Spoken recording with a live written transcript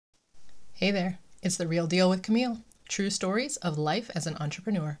Hey there, it's The Real Deal with Camille. True stories of life as an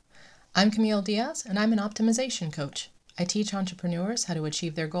entrepreneur. I'm Camille Diaz, and I'm an optimization coach. I teach entrepreneurs how to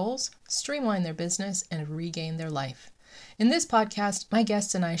achieve their goals, streamline their business, and regain their life. In this podcast, my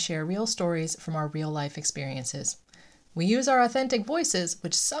guests and I share real stories from our real life experiences. We use our authentic voices,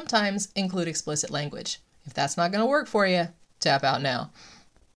 which sometimes include explicit language. If that's not going to work for you, tap out now.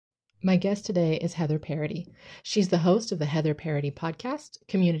 My guest today is Heather Parady. She's the host of the Heather Parady podcast,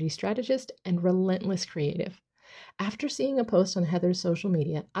 community strategist, and relentless creative. After seeing a post on Heather's social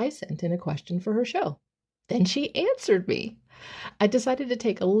media, I sent in a question for her show. Then she answered me. I decided to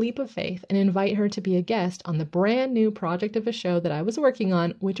take a leap of faith and invite her to be a guest on the brand new project of a show that I was working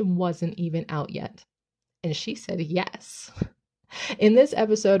on, which wasn't even out yet. And she said yes. In this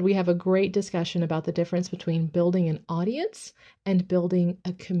episode, we have a great discussion about the difference between building an audience and building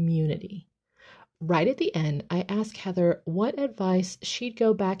a community. Right at the end, I ask Heather what advice she'd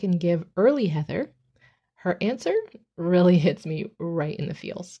go back and give early Heather. Her answer really hits me right in the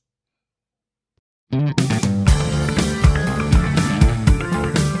feels.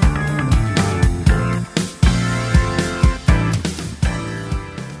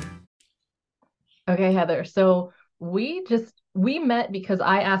 Okay, Heather. So we met because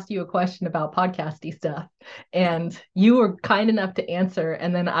I asked you a question about podcasty stuff and you were kind enough to answer.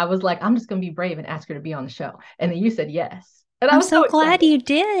 And then I was like, I'm just going to be brave and ask her to be on the show. And then you said yes. And I I'm was so so glad excited. you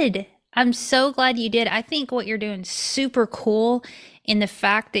did. I'm so glad you did. I think what you're doing is super cool in the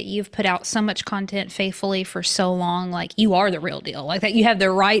fact that you've put out so much content faithfully for so long. Like you are the real deal. Like that you have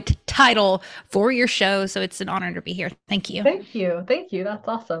the right title for your show. So it's an honor to be here. Thank you. Thank you. Thank you. That's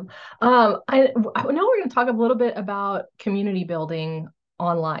awesome. I know we're going to talk a little bit about community building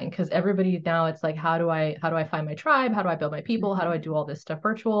online because everybody now it's like, how do I find my tribe? How do I build my people? How do I do all this stuff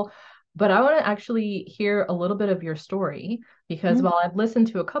virtual? But I want to actually hear a little bit of your story because Mhm. while I've listened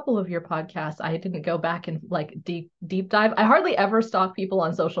to a couple of your podcasts, I didn't go back and like deep dive. I hardly ever stalk people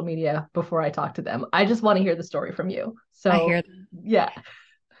on social media before I talk to them. I just want to hear the story from you. I So, hear. yeah.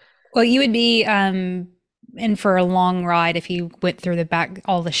 Well, you would be in for a long ride if you went through the back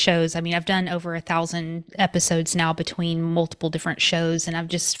all the shows. I mean, I've done over 1,000 episodes now between multiple different shows, and I've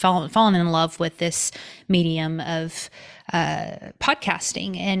just fallen in love with this medium of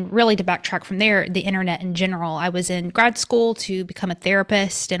podcasting. And really, to backtrack from there, the internet in general. I was in grad school to become a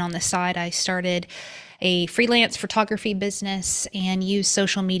therapist, and on the side, I started a freelance photography business and use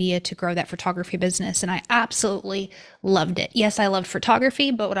social media to grow that photography business. And I absolutely loved it. Yes, I loved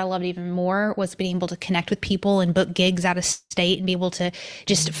photography, but what I loved even more was being able to connect with people and book gigs out of state and be able to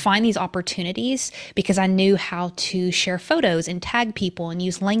just find these opportunities because I knew how to share photos and tag people and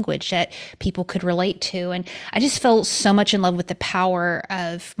use language that people could relate to. And I just felt so much in love with the power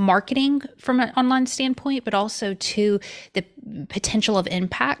of marketing from an online standpoint, but also to the potential of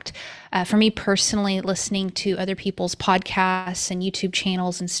impact. For me personally, listening to other people's podcasts and YouTube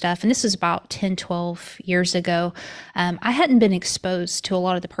channels and stuff, and this was about 10, 12 years ago, I hadn't been exposed to a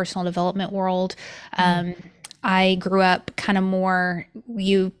lot of the personal development world. I grew up kind of more,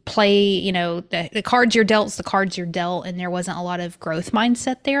 you play, the cards you're dealt, the cards you're dealt, and there wasn't a lot of growth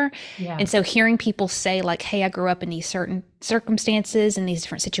mindset there. Yeah. And so hearing people say like, hey, I grew up in these certain circumstances and these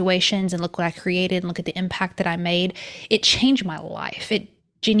different situations and look what I created and look at the impact that I made, it changed my life. It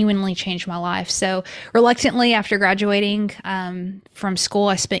genuinely changed my life. So reluctantly, after graduating from school,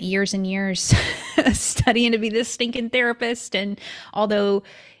 I spent years and years studying to be this stinking therapist. And although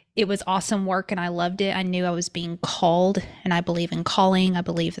it was awesome work and I loved it, I knew I was being called, and I believe in calling. I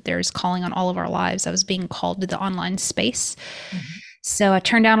believe that there's calling on all of our lives. I was being called to the online space. Mhm. So I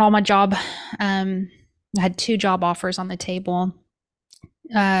turned down all my job. I had 2 job offers on the table.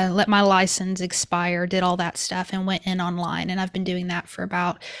 Let my license expire, did all that stuff, and went in online. And I've been doing that for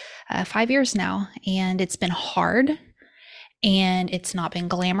about 5 years now. And it's been hard and it's not been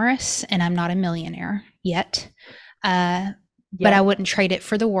glamorous. And I'm not a millionaire yet. But I wouldn't trade it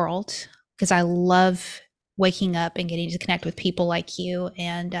for the world because I love waking up and getting to connect with people like you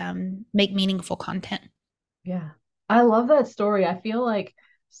and make meaningful content. Yeah. I love that story. I feel like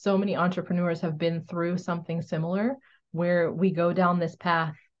so many entrepreneurs have been through something similar where we go down this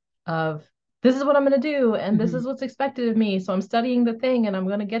path of this is what I'm going to do and this is what's expected of me. So I'm studying the thing and I'm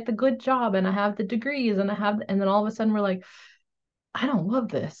going to get the good job and I have the degrees and then all of a sudden we're like, I don't love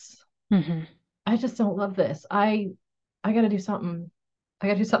this. Mm-hmm. I just don't love this. I got to do something. I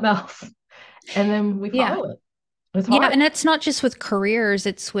got to do something else. And then we Yeah. follow it. It's Yeah. hard. And it's not just with careers,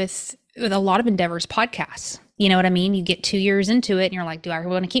 it's with a lot of endeavors, podcasts. You know what I mean? You get 2 years into it and you're like, do I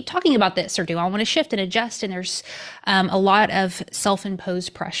want to keep talking about this or do I want to shift and adjust? And there's a lot of self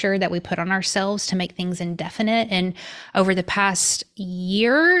imposed pressure that we put on ourselves to make things indefinite. And over the past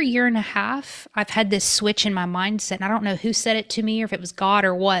year and a half, I've had this switch in my mindset. And I don't know who said it to me or if it was God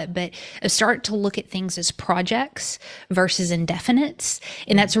or what, but I start to look at things as projects versus indefinites.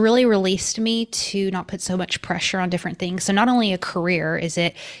 And that's really released me to not put so much pressure on different things. So not only a career is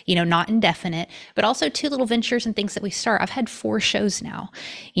it, not indefinite, but also two little ventures and things that we start. I've had 4 shows now,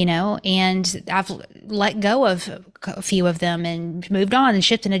 and I've let go of a few of them and moved on and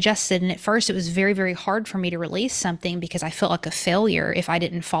shifted and adjusted. And at first it was very, very hard for me to release something because I felt like a failure if I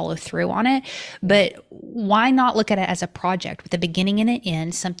didn't follow through on it. But why not look at it as a project with a beginning and an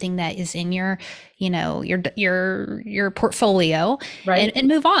end, something that is in your portfolio, Right. and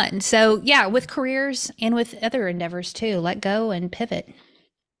move on. So yeah, with careers and with other endeavors too, let go and pivot.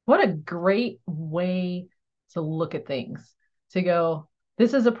 What a great way to look at things. To go,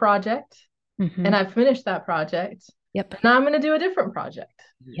 this is a project, Mm-hmm. and I've finished that project. Yep. And now I'm going to do a different project.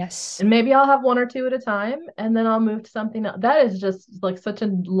 Yes. And maybe I'll have one or two at a time, and then I'll move to something else. That is just like such a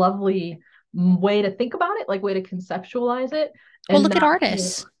lovely way to think about it, like way to conceptualize it, Well, and look at not feel,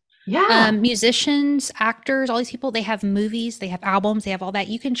 artists, yeah, musicians, actors, all these people, they have movies, they have albums, they have all that.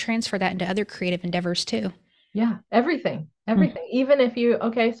 You can transfer that into other creative endeavors too. yeah, everything, Mm. everything. Even if you,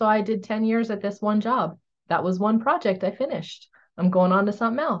 okay, so I did 10 years at this one job. That was one project I finished. I'm going on to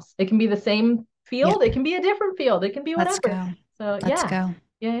something else. It can be the same field, Yep. it can be a different field, it can be Let's whatever. go. So Let's yeah, go.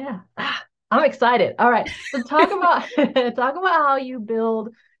 yeah, yeah. I'm excited. All right. So talk about talk about how you build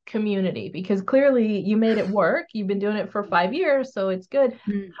community, because clearly you made it work. You've been doing it for 5 years, so it's good.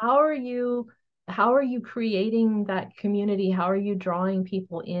 Mm. How are you how are you creating that community? How are you drawing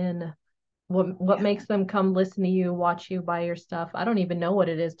people in? What Yeah. makes them come listen to you, watch you, buy your stuff? I don't even know what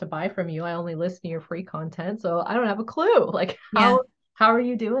it is to buy from you. I only listen to your free content, so I don't have a clue. Like Yeah. how are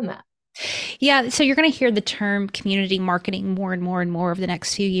you doing that? Yeah, so you're going to hear the term community marketing more and more and more over the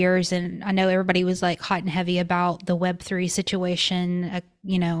next few years. And I know everybody was like hot and heavy about the Web3 situation,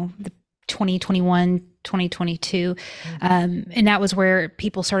 the 2021, 2022. Mm-hmm. And that was where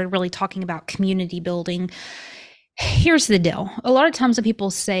people started really talking about community building. Here's the deal. A lot of times when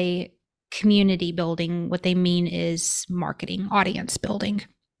people say community building, what they mean is marketing, audience building.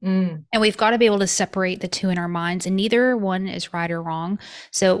 Mm, And we've got to be able to separate the two in our minds, and neither one is right or wrong.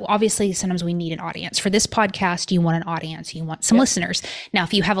 So, obviously, sometimes we need an audience. For this podcast, you want an audience, you want some yep. listeners. Now,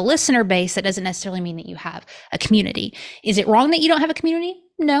 if you have a listener base, that doesn't necessarily mean that you have a community. Is it wrong that you don't have a community?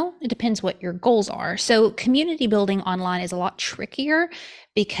 No, it depends what your goals are. So, community building online is a lot trickier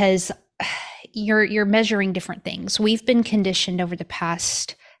because you're measuring different things. We've been conditioned over the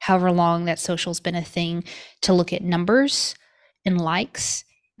past however long that social's been a thing to look at numbers and likes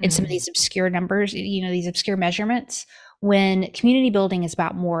and some of Mm, these obscure numbers, these obscure measurements, when community building is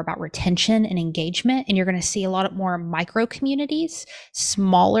more about retention and engagement. And you're going to see a lot more micro communities,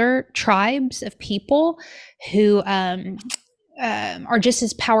 smaller tribes of people who are just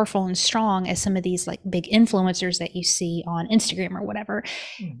as powerful and strong as some of these like big influencers that you see on Instagram or whatever.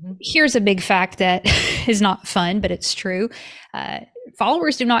 mhm. Here's a big fact that is not fun, but it's true.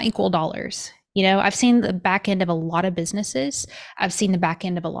 Followers do not equal dollars. I've seen the back end of a lot of businesses. I've seen the back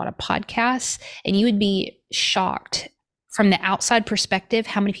end of a lot of podcasts, and you would be shocked from the outside perspective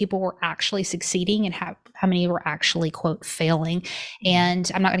how many people were actually succeeding and how many were actually, quote, failing.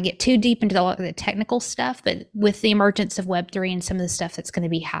 And I'm not going to get too deep into the technical stuff, but with the emergence of Web3 and some of the stuff that's going to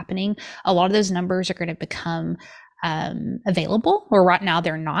be happening, a lot of those numbers are going to become available, or right now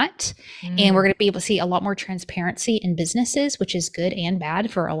they're not. And we're Mm, going to be able to see a lot more transparency in businesses, which is good and bad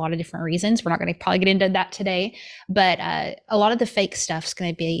for a lot of different reasons. We're not going to probably get into that today, but a lot of the fake stuff is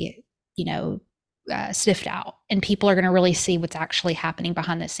going to be, sniffed out, and people are going to really see what's actually happening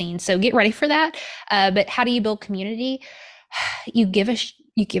behind the scenes. So get ready for that. But how do you build community?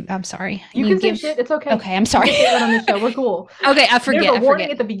 I'm sorry. you You can say give. shit. It's okay. Okay, I'm You sorry. can say that on the show. We're cool. Okay, I There's forget. a I warning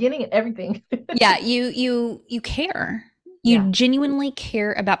forget. at the beginning and everything. Yeah, you care. You Yeah. genuinely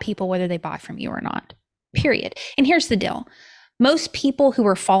care about people whether they buy from you or not. Period. And here's the deal. Most people who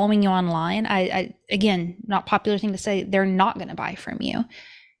are following you online, I again, not popular thing to say, they're not going to buy from you.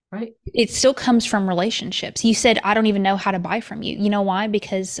 Right. It still comes from relationships. You said, I don't even know how to buy from you. You know why?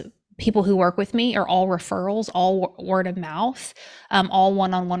 Because people who work with me are all referrals, all word of mouth, all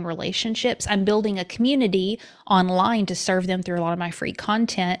one-on-one relationships. I'm building a community online to serve them through a lot of my free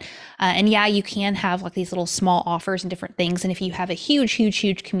content. And yeah, you can have like these little small offers and different things. And if you have a huge, huge,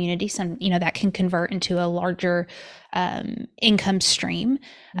 huge community, that can convert into a larger income stream.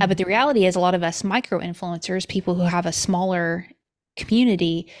 But the reality is a lot of us micro influencers, people who have a smaller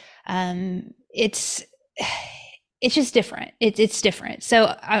community, it's it's just different. It's different.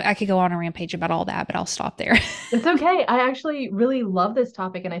 So I could go on a rampage about all that, but I'll stop there. It's okay. I actually really love this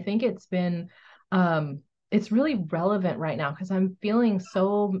topic, and I think um, it's really relevant right now because I'm feeling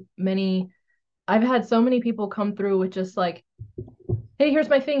so many. I've had so many people come through with just like, "Hey, here's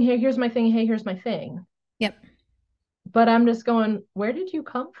my thing. Hey, here's my thing. Hey, here's my thing." Yep. But I'm just going, "Where did you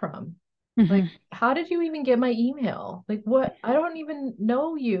come from? Like, Hmm. how did you even get my email? Like, what? I don't even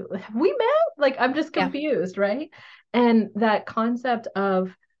know you. Have we met?" Like, I'm just Yeah. confused, right? And that concept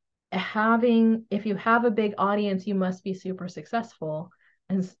of having, if you have a big audience, you must be super successful.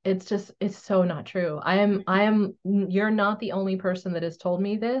 And it's just, it's so not true. You're not the only person that has told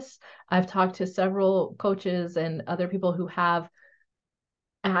me this. I've talked to several coaches and other people who have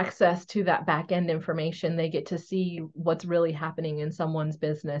access to that back end information. They get to see what's really happening in someone's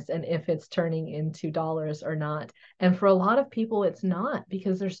business and if it's turning into dollars or not. And for a lot of people, it's not,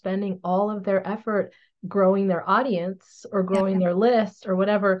 because they're spending all of their effort growing their audience or Yep. growing their list or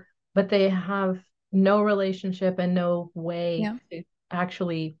whatever, but they have no relationship and no way Yeah. to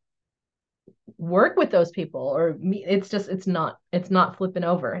actually work with those people or it's just, it's not flipping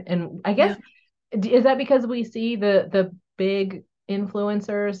over. And I guess, Yeah. is that because we see the big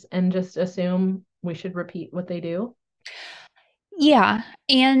influencers and just assume we should repeat what they do? Yeah.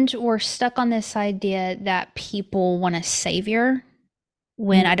 And we're stuck on this idea that people want a savior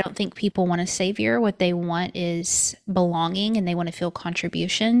when I don't think people want a savior. What they want is belonging and they want to feel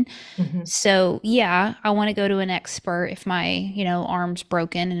contribution. Mm-hmm. So, yeah, I want to go to an expert if my, arm's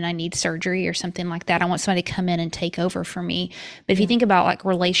broken and I need surgery or something like that. I want somebody to come in and take over for me. But if you Yeah. think about like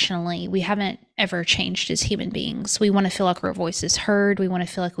relationally, we haven't ever changed as human beings. We want to feel like our voice is heard. We want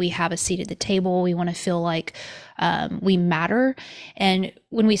to feel like we have a seat at the table. We want to feel like we matter. And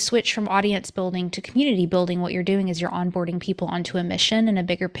when we switch from audience building to community building, what you're doing is you're onboarding people onto a mission and a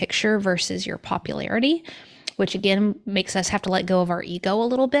bigger picture versus your popularity, which again makes us have to let go of our ego a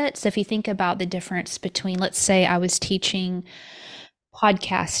little bit. So if you think about the difference between, let's say I was teaching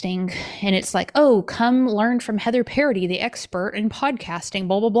podcasting and it's like, oh, come learn from Heather Parady, the expert in podcasting,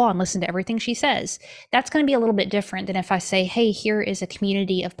 blah, blah, blah, and listen to everything she says. That's going to be a little bit different than if I say, hey, here is a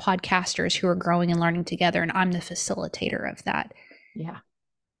community of podcasters who are growing and learning together, and I'm the facilitator of that. Yeah.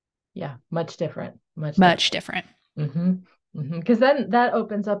 Yeah. Much different. Much different. Much different. Mm-hmm. Mm-hmm. Because then that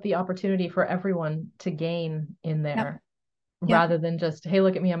opens up the opportunity for everyone to gain in Yep. there Yep. rather than just, hey,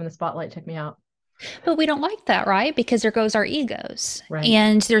 look at me, I'm in the spotlight, check me out. But we don't like that, right? Because there goes our egos. Right.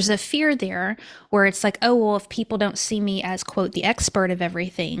 And there's a fear there where it's like, oh, well, if people don't see me as, quote, the expert of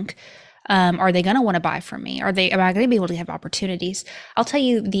everything, are they going to want to buy from me? Am I going to be able to have opportunities? I'll tell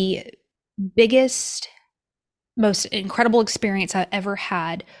you the biggest, most incredible experience I ever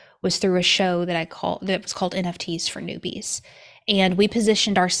had was through a show that was called NFTs for Newbies. And we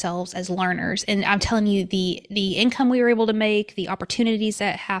positioned ourselves as learners. And I'm telling you, the income we were able to make, the opportunities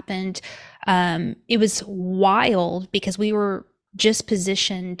that happened, it was wild because we were just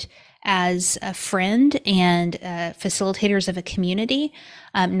positioned as a friend and facilitators of a community,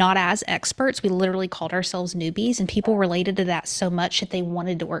 not as experts. We literally called ourselves newbies, and people related to that so much that they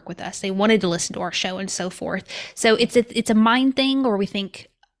wanted to work with us. They wanted to listen to our show and so forth. So it's a mind thing where we think,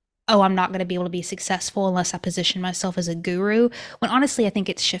 oh, I'm not going to be able to be successful unless I position myself as a guru. When honestly, I think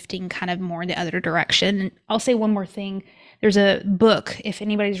it's shifting kind of more in the other direction. And I'll say one more thing. There's a book, if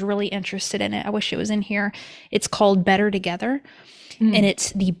anybody's really interested in it, I wish it was in here. It's called Better Together. And Mm.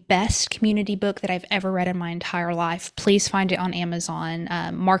 it's the best community book that I've ever read in my entire life. Please find it on Amazon.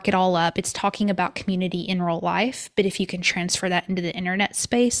 Mark it all up. It's talking about community in real life, but if you can transfer that into the internet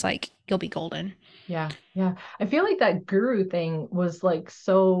space, like you'll be golden. Yeah. Yeah. I feel like that guru thing was like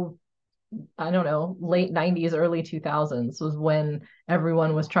so, I don't know, late 90s, early 2000s was when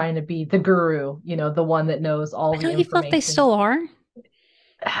everyone was trying to be the guru, the one that knows all I the don't you feel like they information. still are.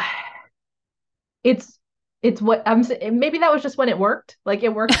 It's it's what I'm saying. Maybe that was just when it worked. Like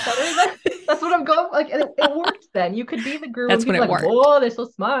it worked better then. That's what I'm going. Like it worked then. You could be the guru and That's when people it are like, worked. whoa, they're so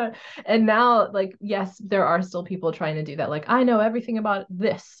smart. And now, like, yes, there are still people trying to do that. Like, I know everything about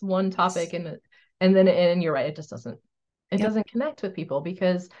this one topic, Yes. and you're right, it Yep. doesn't connect with people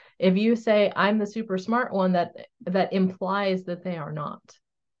because if you say I'm the super smart one, that implies that they are not.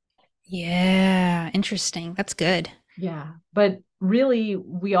 Yeah. Interesting. That's good. Yeah. But really,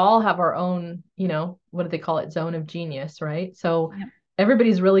 we all have our own, what do they call it? Zone of genius, right? So Yep.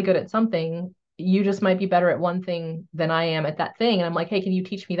 everybody's really good at something. You just might be better at one thing than I am at that thing. And I'm like, hey, can you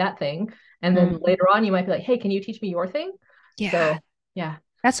teach me that thing? And then Mm. later on, you might be like, hey, can you teach me your thing? Yeah. So, yeah,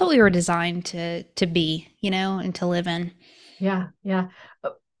 That's what we were designed to be, and to live in. yeah, yeah.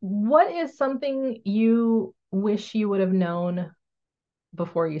 What is something you wish you would have known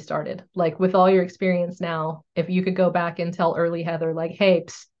before you started? Like with all your experience now, if you could go back and tell early Heather, like, hey,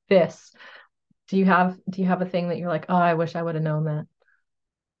 psst, this, do you have a thing that you're like, oh, I wish I would have known that?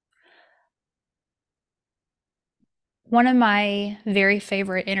 One of my very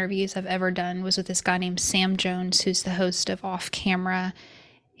favorite interviews I've ever done was with this guy named Sam Jones, who's the host of Off Camera.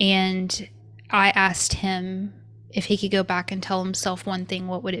 And I asked him if he could go back and tell himself one thing,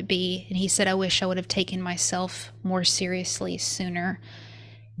 what would it be? And he said, I wish I would have taken myself more seriously sooner.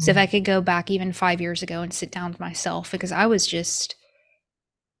 So if Mm, I could go back even 5 years ago and sit down with myself, because I was just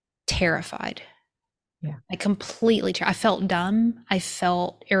terrified. yeah. I completely, I felt dumb. I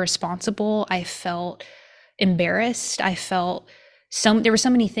felt irresponsible. I felt embarrassed. I felt there were so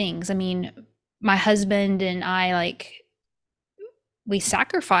many things. I mean, my husband and I, like, we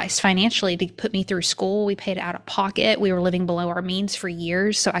sacrificed financially to put me through school. We paid out of pocket. We were living below our means for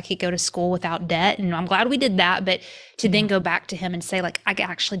years so I could go to school without debt. And I'm glad we did that. But to Yeah. then go back to him and say, like, I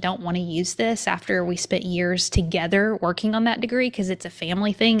actually don't want to use this after we spent years together working on that degree, because it's a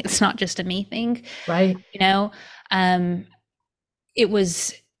family thing. It's not just a me thing, Right. you know? Um, it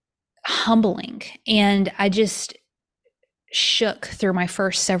was humbling. And I just shook through my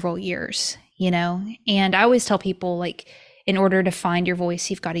first several years, you know? And I always tell people, like, in order to find your voice,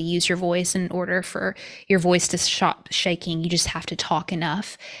 you've got to use your voice. In order for your voice to stop shaking, you just have to talk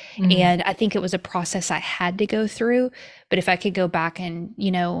enough. Mm, And I think it was a process I had to go through. But if I could go back and,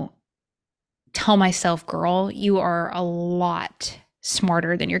 tell myself, girl, you are a lot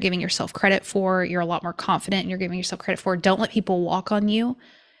smarter than you're giving yourself credit for. You're a lot more confident than you're giving yourself credit for. Don't let people walk on you.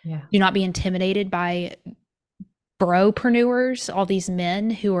 yeah. Do not be intimidated by bropreneurs, all these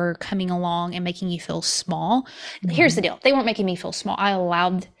men who are coming along and making you feel small. Here's the Hmm. deal. They weren't making me feel small. I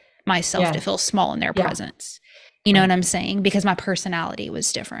allowed myself to feel Yes. small in their Yeah. presence. You know what Right. I'm saying? Because my personality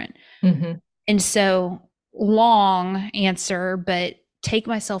was different. Hmm. And so, long answer, but take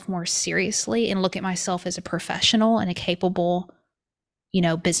myself more seriously and look at myself as a professional and a capable,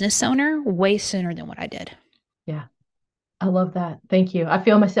 business owner way sooner than what I did. Yeah. I love that. Thank you. I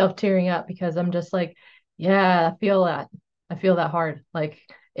feel myself tearing up because I'm just like, yeah, I feel that. I feel that hard. Like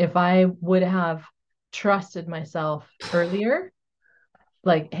if I would have trusted myself earlier,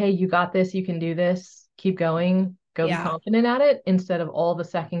 like, hey, you got this, you can do this, keep going, go be Yeah. confident at it instead of all the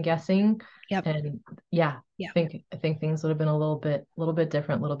second guessing. Yep. And yeah, Yeah. I think things would have been a little bit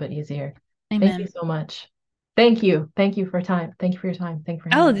different, a little bit easier. Thank you Amen. so much. Thank you. Thank you for time. Thank you for your time. Thank you for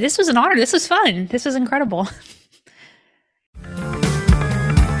Oh, having me. this was an honor. This was fun. This was incredible.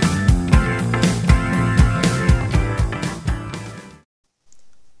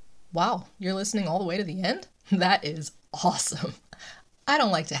 Wow, you're listening all the way to the end? That is awesome. I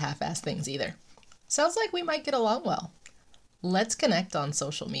don't like to half-ass things either. Sounds like we might get along well. Let's connect on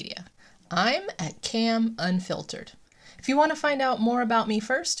social media. I'm at Cam Unfiltered. If you want to find out more about me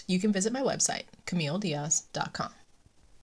first, you can visit my website, CamilleDiaz.com.